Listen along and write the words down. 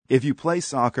If you play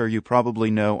soccer, you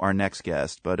probably know our next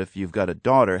guest. But if you've got a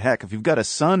daughter, heck, if you've got a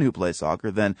son who plays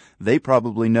soccer, then they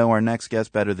probably know our next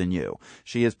guest better than you.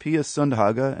 She is Pia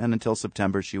Sundhage, and until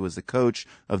September, she was the coach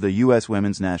of the U.S.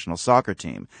 women's national soccer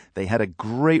team. They had a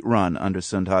great run under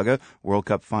Sundhage, World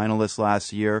Cup finalists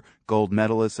last year, gold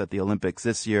medalists at the Olympics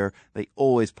this year. They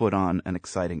always put on an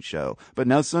exciting show. But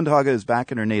now Sundhage is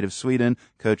back in her native Sweden,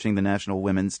 coaching the national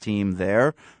women's team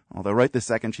there. Although right this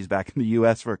second, she's back in the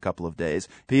U.S. for a couple of days.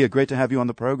 Pia, great to have you on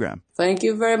the program. Thank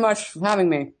you very much for having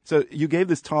me. So you gave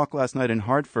this talk last night in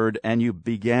Hartford, and you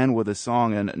began with a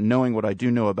song. And knowing what I do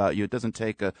know about you, it doesn't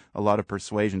take a lot of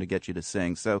persuasion to get you to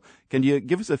sing. So can you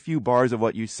give us a few bars of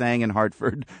what you sang in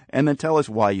Hartford, and then tell us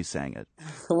why you sang it?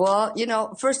 Well,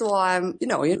 first of all, I'm,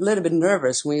 a little bit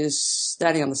nervous when you're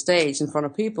standing on the stage in front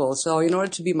of people. So in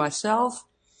order to be myself,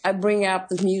 I bring out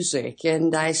the music,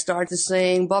 and I start to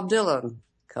sing Bob Dylan.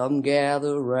 Come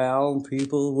gather round,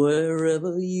 people,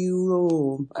 wherever you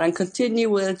roam. And continue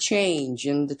with change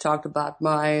and to talk about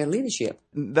my leadership.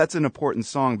 That's an important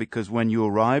song because when you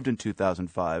arrived in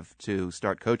 2005 to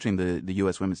start coaching the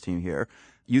U.S. women's team here,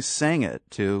 you sang it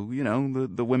to,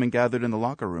 the women gathered in the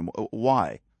locker room.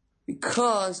 Why?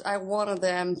 Because I wanted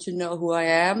them to know who I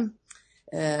am.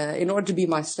 In order to be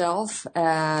myself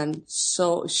and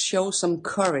so show some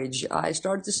courage, I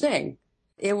started to sing.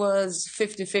 It was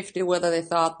 50-50 whether they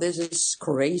thought this is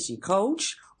crazy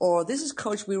coach or this is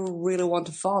coach we really want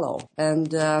to follow.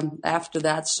 And after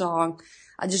that song,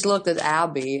 I just looked at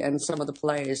Abby and some of the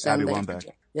players. Abby Wambach.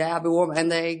 Yeah, Abby Wambach.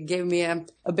 And they gave me a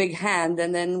big hand,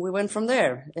 and then we went from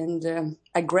there. And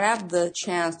I grabbed the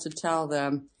chance to tell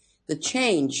them the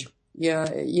change.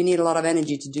 Yeah, you need a lot of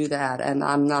energy to do that, and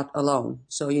I'm not alone.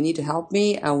 So you need to help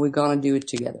me, and we're going to do it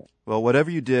together. Well, whatever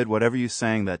you did, whatever you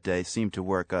sang that day seemed to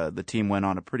work. The team went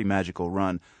on a pretty magical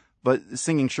run. But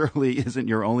singing surely isn't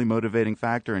your only motivating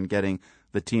factor in getting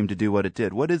the team to do what it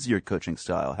did. What is your coaching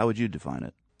style? How would you define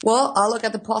it? Well, I look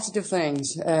at the positive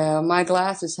things. My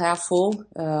glass is half full.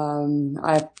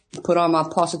 I put on my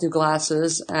positive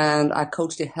glasses, and I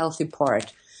coach the healthy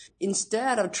part.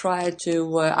 Instead of trying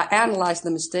to, I analyze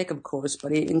the mistake, of course,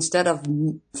 but instead of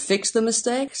fix the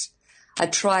mistakes, I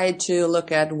try to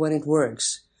look at when it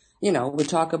works. We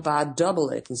talk about double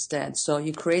it instead. So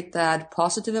you create that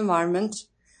positive environment.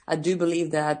 I do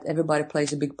believe that everybody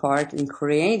plays a big part in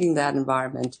creating that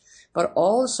environment. But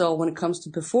also when it comes to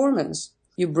performance,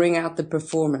 you bring out the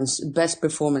best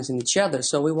performance in each other.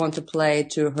 So we want to play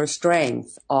to her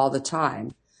strength all the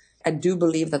time. I do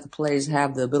believe that the players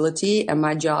have the ability, and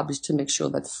my job is to make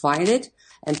sure that they find it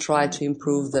and try to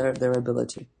improve their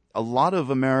ability. A lot of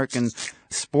American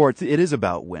sports, it is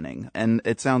about winning, and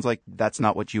it sounds like that's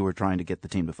not what you were trying to get the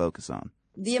team to focus on.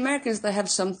 The Americans, they have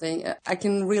something. I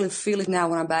can really feel it now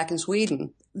when I'm back in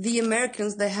Sweden. The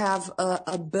Americans, they have a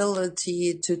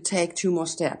ability to take 2 more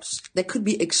steps. They could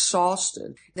be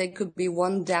exhausted. They could be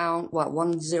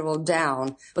 1-0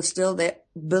 down, but still they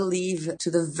believe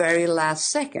to the very last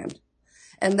second.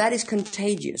 And that is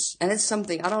contagious. And it's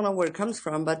something, I don't know where it comes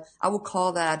from, but I would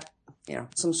call that,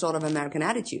 some sort of American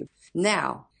attitude.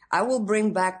 Now, I will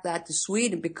bring back that to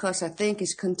Sweden because I think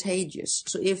it's contagious.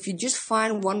 So if you just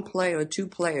find 1 player or 2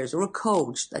 players or a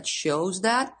coach that shows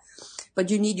that, but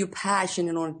you need your passion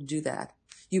in order to do that.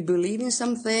 You believe in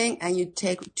something and you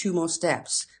take 2 more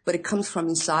steps, but it comes from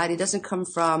inside. It doesn't come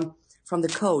from the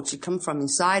coach. It comes from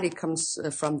inside. It comes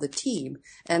from the team.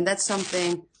 And that's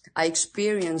something I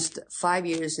experienced 5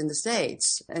 years in the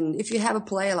States. And if you have a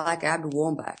player like Abby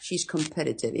Wambach, she's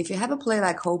competitive. If you have a player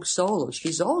like Hope Solo,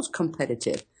 she's always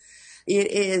competitive.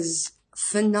 It is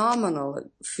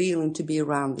phenomenal feeling to be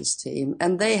around this team,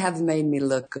 and they have made me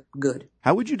look good.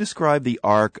 How would you describe the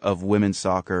arc of women's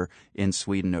soccer in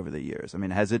Sweden over the years? I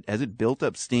mean, has it built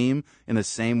up steam in the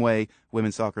same way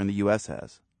women's soccer in the U.S.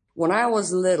 has? When I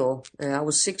was little, I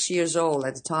was 6 years old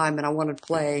at the time, and I wanted to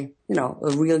play, a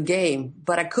real game,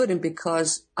 but I couldn't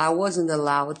because I wasn't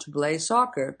allowed to play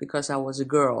soccer because I was a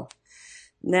girl.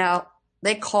 Now,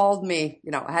 they called me,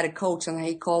 I had a coach and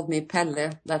he called me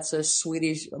Pelle. That's a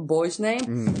Swedish boy's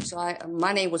name. So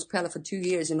my name was Pelle for 2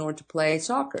 years in order to play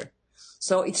soccer.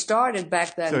 So it started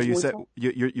back then. So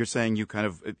you're saying you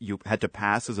had to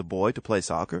pass as a boy to play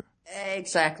soccer?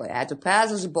 Exactly. I had to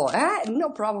pass as a boy. I had no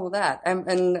problem with that.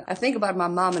 And I think about my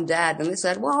mom and dad, and they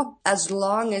said, well, as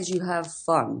long as you have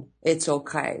fun, it's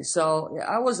okay. So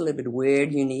I was a little bit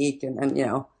weird, unique, and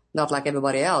not like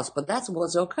everybody else, but that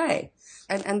was okay.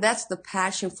 And that's the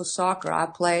passion for soccer. I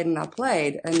played.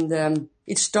 And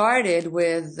it started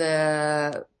with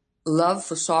love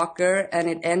for soccer, and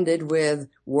it ended with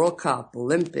World Cup,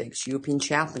 Olympics, European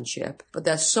Championship. But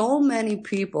there's so many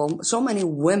people, so many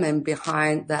women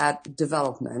behind that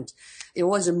development. It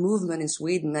was a movement in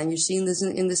Sweden, and you've seen this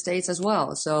in the States as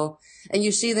well. So, and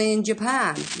you see that in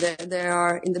Japan. There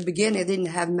are, in the beginning, they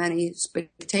didn't have many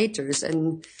spectators,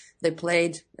 and they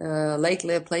played,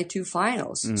 lately they played 2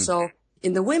 finals. So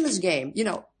in the women's game,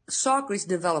 soccer is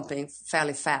developing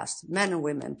fairly fast, men and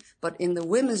women. But in the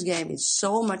women's game, it's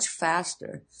so much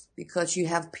faster because you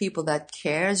have people that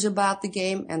cares about the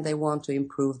game and they want to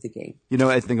improve the game.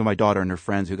 I think of my daughter and her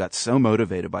friends who got so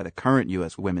motivated by the current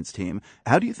U.S. women's team.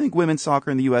 How do you think women's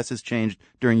soccer in the U.S. has changed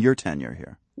during your tenure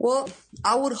here? Well,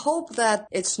 I would hope that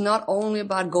it's not only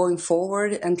about going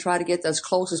forward and try to get as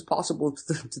close as possible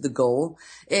to the goal.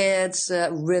 It's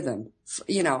rhythm,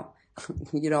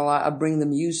 I bring the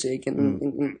music, and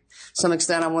in some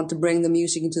extent I want to bring the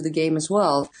music into the game as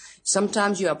well.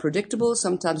 Sometimes you are predictable,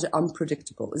 sometimes you're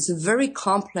unpredictable. It's a very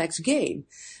complex game.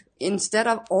 Instead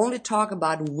of only talk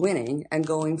about winning and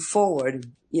going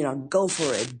forward, go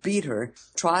for it, beat her,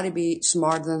 try to be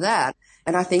smarter than that.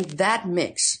 And I think that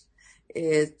mix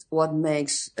is what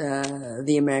makes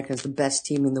the Americans the best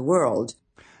team in the world.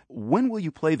 When will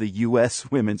you play the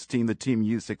U.S. women's team, the team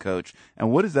you used to coach,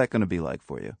 and what is that going to be like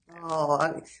for you?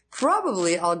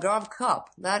 Probably Algarve Cup.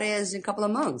 That is in a couple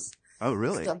of months. Oh,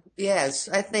 really? So, yes,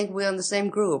 I think we're in the same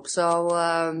group. So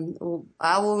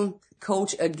I will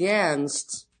coach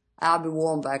against Albie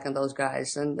Warmback and those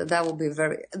guys, and that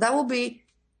will be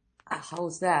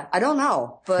how's that? I don't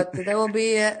know, but there will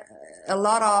be a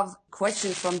lot of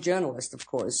questions from journalists, of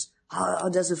course. How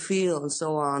does it feel, and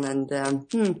so on, and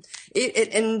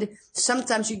and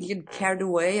sometimes you get carried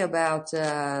away about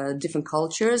different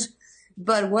cultures.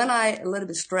 But when I'm a little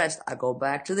bit stressed, I go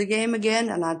back to the game again,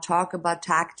 and I talk about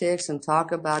tactics and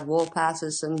talk about wall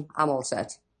passes, and I'm all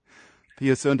set.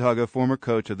 Pia Sundhage, former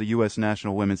coach of the U.S.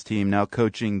 national women's team, now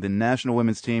coaching the national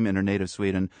women's team in her native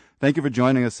Sweden. Thank you for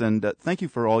joining us, and thank you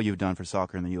for all you've done for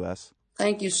soccer in the U.S.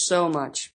 Thank you so much.